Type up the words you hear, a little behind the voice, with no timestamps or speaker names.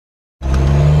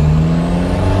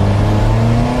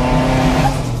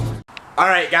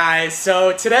Alright guys,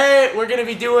 so today we're going to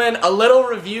be doing a little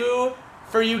review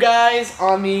for you guys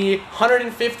on the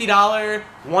 $150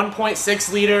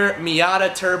 1.6 liter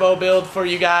Miata turbo build for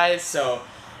you guys. So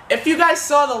if you guys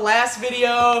saw the last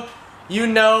video, you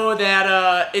know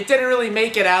that it didn't really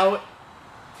make it out,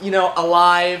 you know,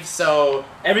 alive. So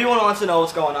everyone wants to know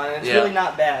what's going on, and it's really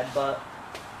not bad, but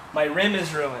my rim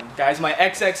is ruined. Guys, my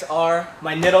XXR,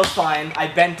 my Nitto's fine. I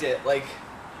bent it. Like,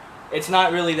 it's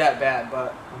not really that bad,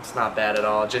 but it's not bad at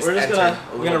all. Just we're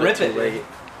gonna rip it. Late.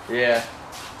 Yeah.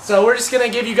 So we're just gonna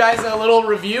give you guys a little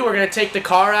review. We're gonna take the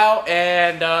car out,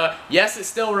 and yes, it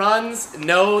still runs.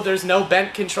 No, there's no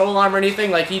bent control arm or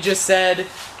anything. Like he just said,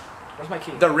 where's my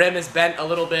key? The rim is bent a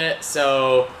little bit,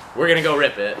 so we're gonna go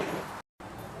rip it.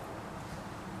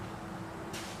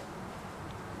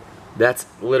 That's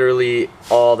literally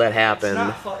all that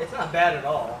happened. It's not bad at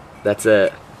all. That's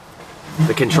it.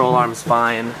 The control arm's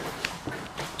fine.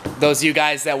 Those of you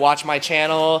guys that watch my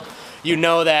channel, you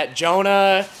know that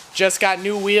Jonah just got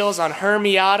new wheels on her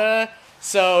Miata,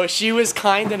 so she was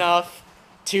kind enough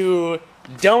to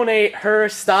donate her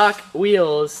stock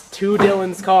wheels to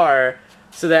Dylan's car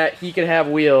so that he could have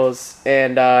wheels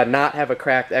and not have a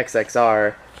cracked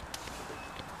XXR.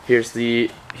 Here's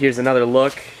another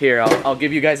look. Here, I'll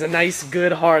give you guys a nice,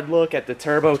 good, hard look at the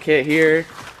turbo kit here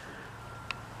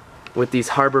with these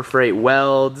Harbor Freight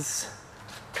welds.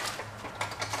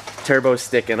 Turbo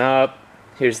sticking up.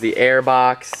 Here's the air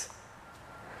box.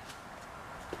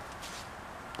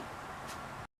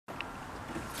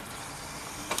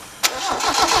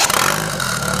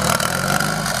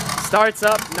 Starts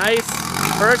up nice,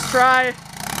 first try.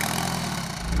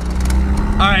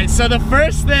 Alright, so the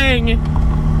first thing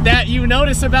that you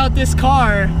notice about this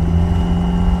car,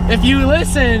 if you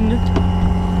listen,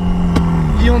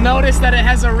 you'll notice that it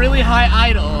has a really high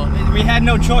idle. We had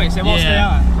no choice, it won't stay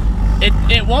on.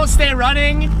 It won't stay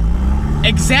running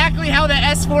exactly how the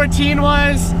S14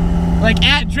 was, like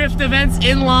at drift events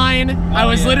in line. I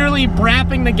was literally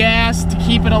brapping the gas to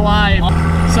keep it alive.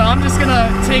 So I'm just gonna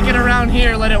take it around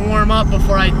here, let it warm up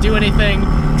before I do anything,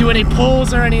 do any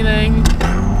pulls or anything.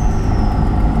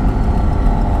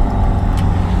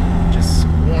 Just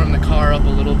warm the car up a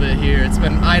little bit here. It's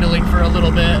been idling for a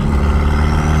little bit.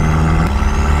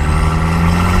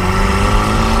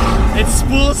 It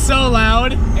spools so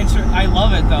loud. I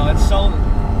love it though. It's so,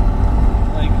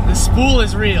 like, the spool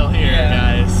is real here,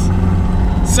 guys.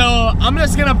 So I'm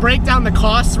just gonna break down the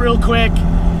costs real quick.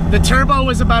 The turbo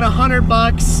was about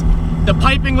 $100. The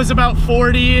piping was about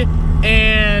 40,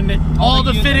 and all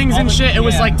the fittings and shit, it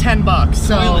was like 10 bucks.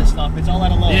 So toilet stuff, it's all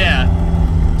at a low. Yeah.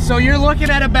 So you're looking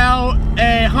at about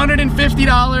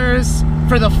 $150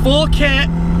 for the full kit.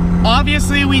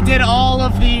 Obviously, we did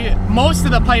most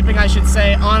of the piping, I should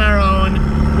say, on our own.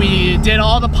 We did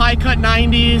all the pie cut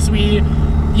 90s. We,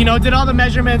 you know, did all the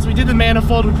measurements. We did the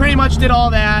manifold. We pretty much did all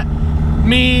that.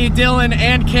 Me, Dylan,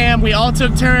 and Cam, we all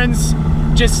took turns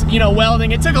just, you know,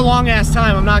 welding. It took a long ass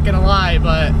time, I'm not gonna lie,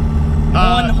 but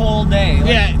one whole day. Like,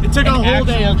 yeah, it took a whole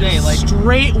day of like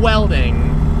straight welding.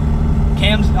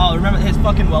 Cam's, remember his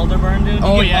fucking welder burn, dude?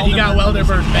 Oh yeah, he got welder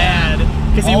burn bad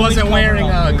because he wasn't wearing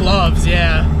gloves.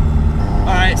 Yeah.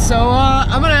 Alright, so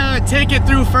I'm gonna take it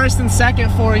through first and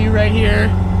second for you right here,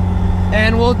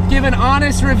 and we'll give an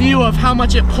honest review of how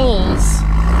much it pulls.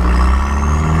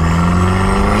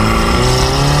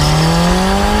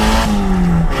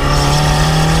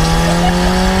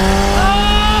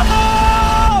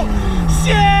 Oh,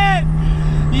 shit!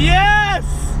 Yes!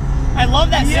 I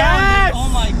love that sound, dude. Oh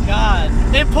my god.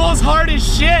 It pulls hard as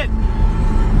shit.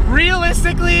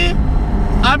 Realistically,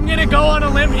 I'm gonna go on a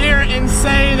limb here and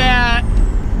say that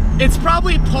it's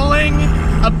probably pulling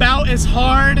about as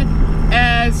hard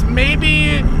as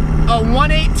maybe a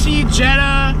 1.8T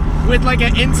Jetta with like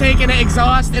an intake and an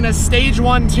exhaust and a stage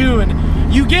 1 tune.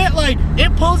 You get like,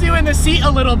 it pulls you in the seat a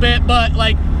little bit, but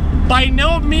like by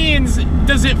no means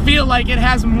does it feel like it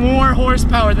has more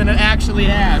horsepower than it actually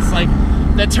has. Like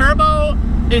the turbo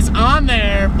is on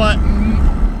there, but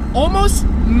almost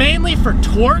mainly for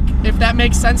torque, if that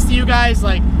makes sense to you guys.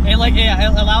 Like it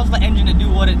allows the engine to do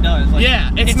what it does. Like, yeah,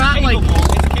 it's not capable,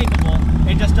 like it's capable.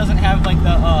 It just doesn't have like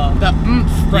the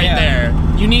oomph right there.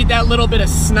 You need that little bit of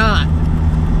snot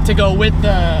to go with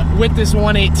this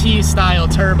 1.8T style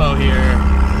turbo here.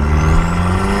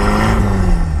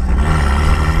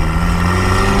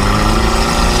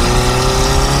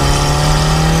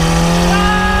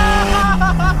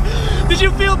 Did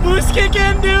you feel boost kick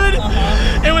in, dude?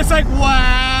 It was like,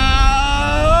 wow,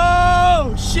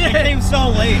 shit. It came so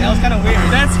late, that was kind of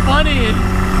weird. That's funny.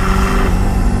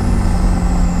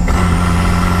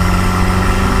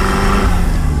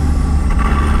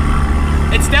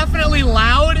 It's definitely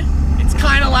loud. It's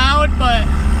but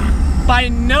by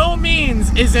no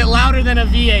means is it louder than a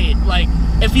V8. Like,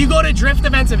 if you go to drift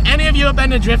events, if any of you have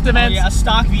been to drift events, a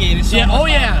stock V8 is so much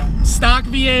louder. Yeah, stock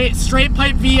V8, straight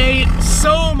pipe V8,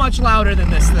 so much louder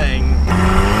than this thing.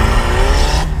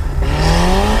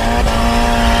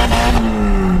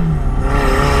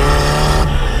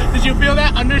 Did you feel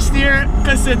that understeer?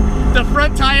 Because the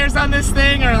front tires on this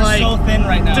thing are like so thin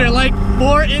right now. They're like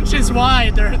 4 inches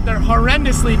wide. They're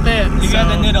horrendously thin. If you had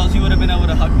the niddles, you would have been able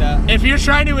to hug that. If you're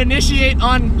trying to initiate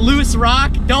on loose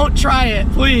rock, don't try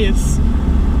it, please.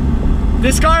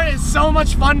 This car is so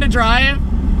much fun to drive.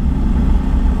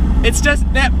 It's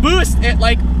just that boost.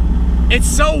 It's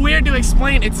so weird to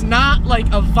explain. It's not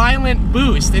like a violent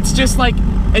boost. It's just like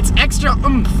it's extra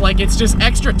oomph. Like it's just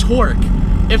extra torque.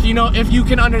 If you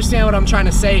can understand what I'm trying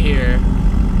to say here.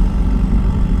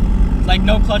 Like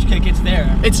no clutch kick, it's there.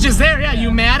 It's just there, yeah.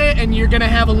 You mat it and you're gonna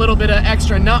have a little bit of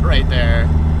extra nut right there.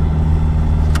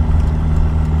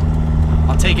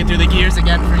 I'll take it through the gears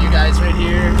again for you guys right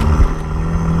here.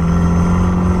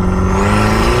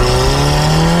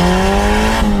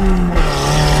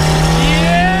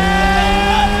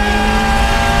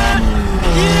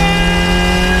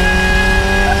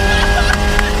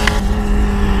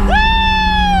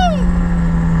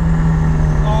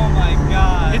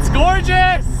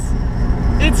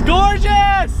 It's gorgeous!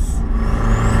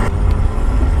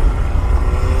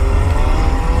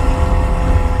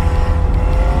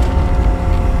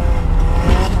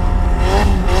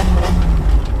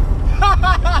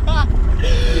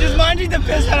 You just mind you the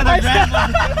piss out of the ground.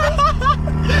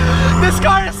 This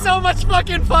car is so much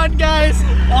fucking fun, guys.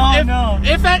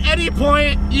 If at any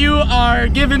point you are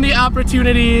given the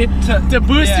opportunity to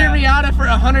boost your Miata for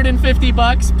 150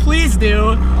 bucks, please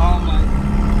do. Oh my.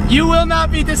 You will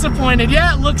not be disappointed.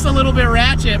 Yeah, it looks a little bit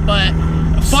ratchet, but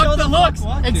fuck the looks.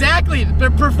 Exactly.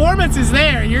 The performance is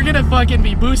there. You're gonna fucking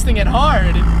be boosting it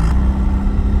hard.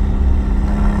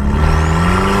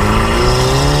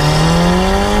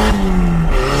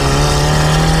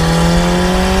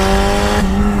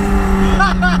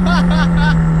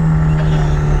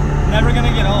 Never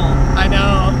gonna get old. I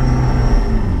know.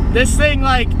 This thing,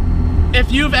 like,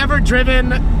 if you've ever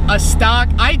driven a stock,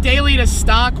 I dailied a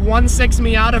stock 1.6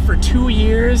 Miata for 2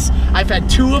 years. I've had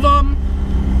 2 of them.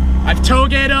 I've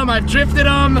togeed them, I've drifted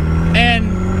them,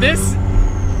 and this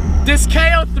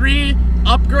KO3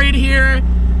 upgrade here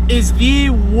is the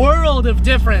world of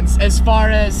difference as far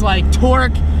as like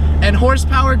torque and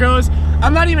horsepower goes.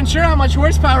 I'm not even sure how much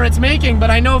horsepower it's making, but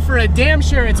I know for a damn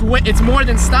sure it's more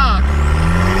than stock.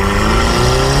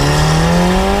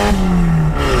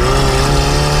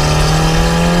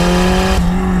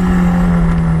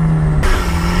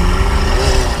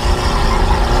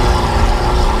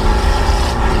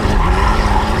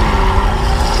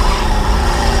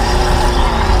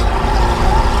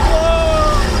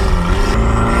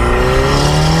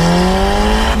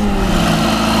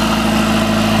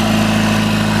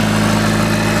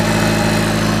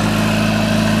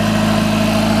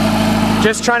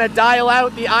 Just trying to dial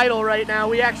out the idle right now.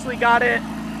 We actually got it.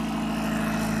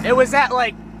 It was at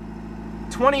like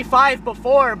 25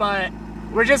 before, but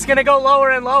we're just gonna go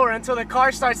lower and lower until the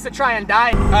car starts to try and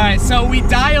die. All right, so we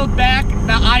dialed back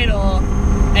the idle,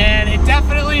 and it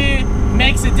definitely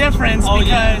makes a difference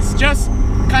because just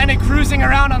kind of cruising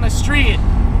around on the street,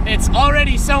 it's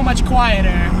already so much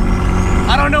quieter.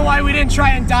 I don't know why we didn't try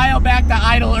and dial back the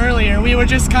idle earlier. We were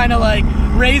just kind of like,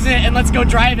 raise it and let's go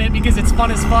drive it because it's fun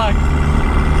as fuck.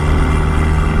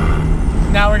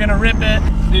 Now we're gonna rip it.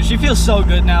 Dude, she feels so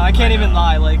good now. I can't even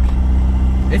lie, like.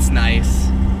 It's nice.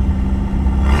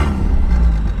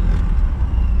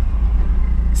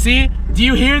 See, do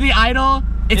you hear the idle?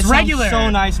 It's regular. Sounds so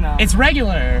nice now. It's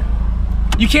regular.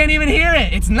 You can't even hear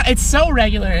it. It's so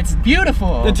regular. It's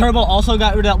beautiful. The turbo also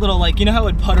got rid of that little, like, you know how it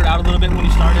would putter out a little bit when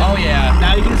you started? Oh yeah.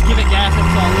 Now you can just give it gas and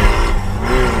it's all good.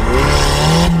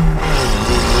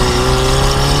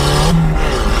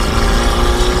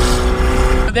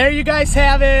 There you guys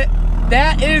have it.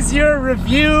 That is your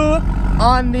review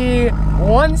on the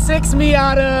 1.6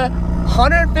 Miata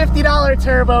 $150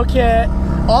 turbo kit.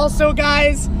 Also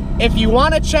guys, if you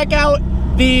want to check out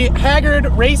the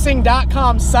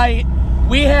HaggardRacing.com site,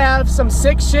 we have some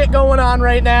sick shit going on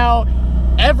right now.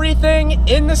 Everything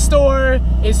in the store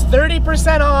is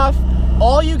 30% off.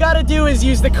 All you gotta do is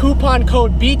use the coupon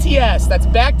code BTS. That's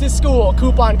back to school,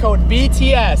 coupon code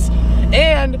BTS.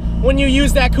 And when you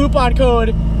use that coupon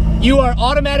code, you are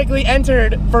automatically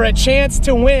entered for a chance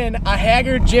to win a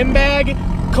Haggard gym bag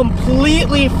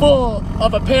completely full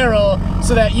of apparel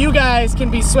so that you guys can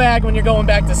be swag when you're going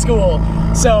back to school.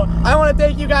 So I want to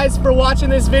thank you guys for watching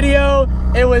this video.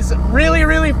 It was really,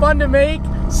 really fun to make.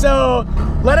 So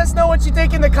Let us know what you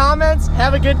think in the comments.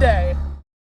 Have a good day.